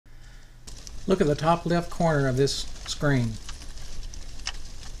Look at the top left corner of this screen.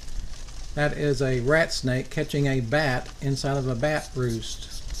 That is a rat snake catching a bat inside of a bat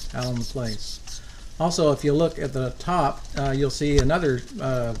roost out on the place. Also, if you look at the top, you'll see another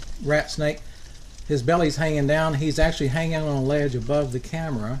rat snake. His belly's hanging down. He's actually hanging on a ledge above the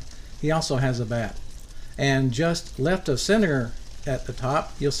camera. He also has a bat. And just left of center at the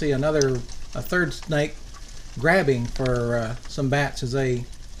top, you'll see a third snake grabbing for some bats as they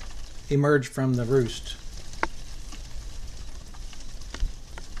emerge from the roost.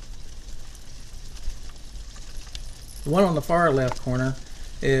 The one on the far left corner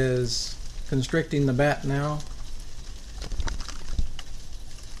is constricting the bat now,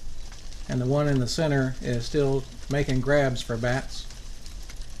 and the one in the center is still making grabs for bats.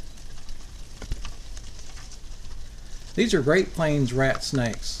 These are Great Plains rat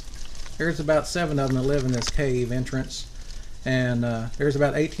snakes. There's about 7 of them that live in this cave entrance, and there's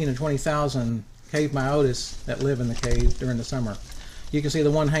about 18 to 20,000 Cave Myotis that live in the cave during the summer. You can see the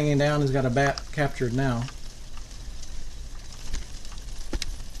one hanging down has got a bat captured now.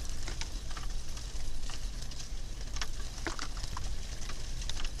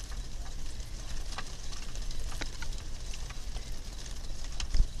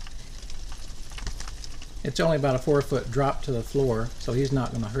 It's only about a 4-foot drop to the floor, so he's not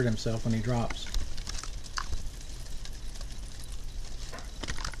going to hurt himself when he drops.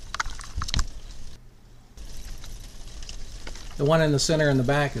 The one in the center in the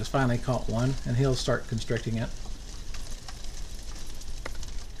back has finally caught one, and he'll start constricting it.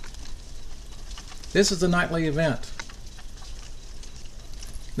 This is a nightly event.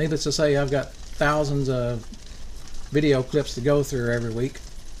 Needless to say, I've got thousands of video clips to go through every week.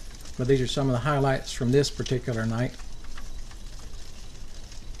 But these are some of the highlights from this particular night.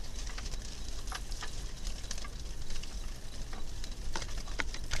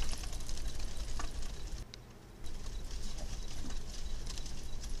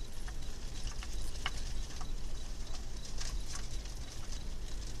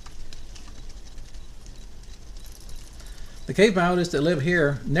 The cave myotis that live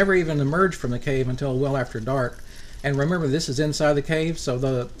here never even emerge from the cave until well after dark. And remember, this is inside the cave, so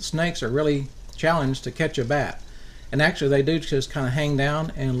the snakes are really challenged to catch a bat. And actually they do just kind of hang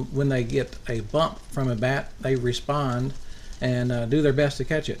down, and when they get a bump from a bat, they respond and do their best to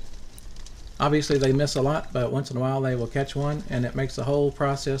catch it. Obviously they miss a lot, but once in a while they will catch one, and it makes the whole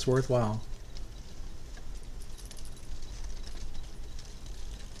process worthwhile.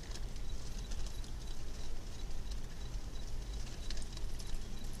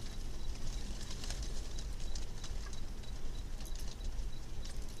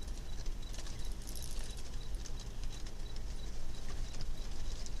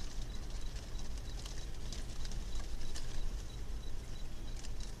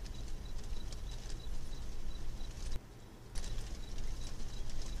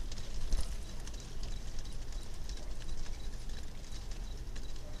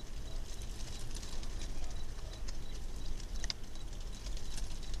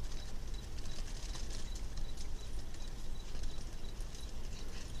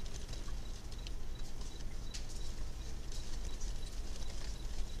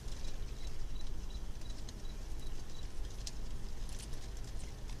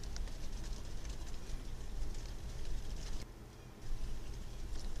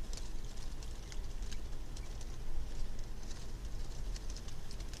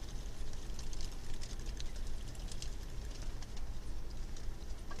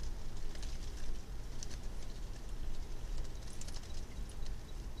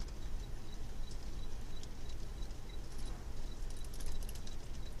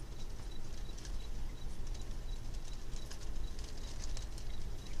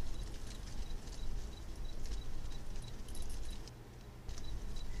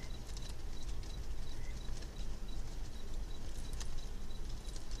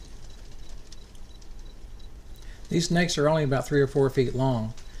 These snakes are only about 3 or 4 feet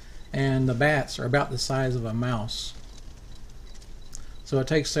long, and the bats are about the size of a mouse. So it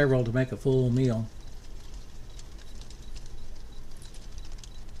takes several to make a full meal.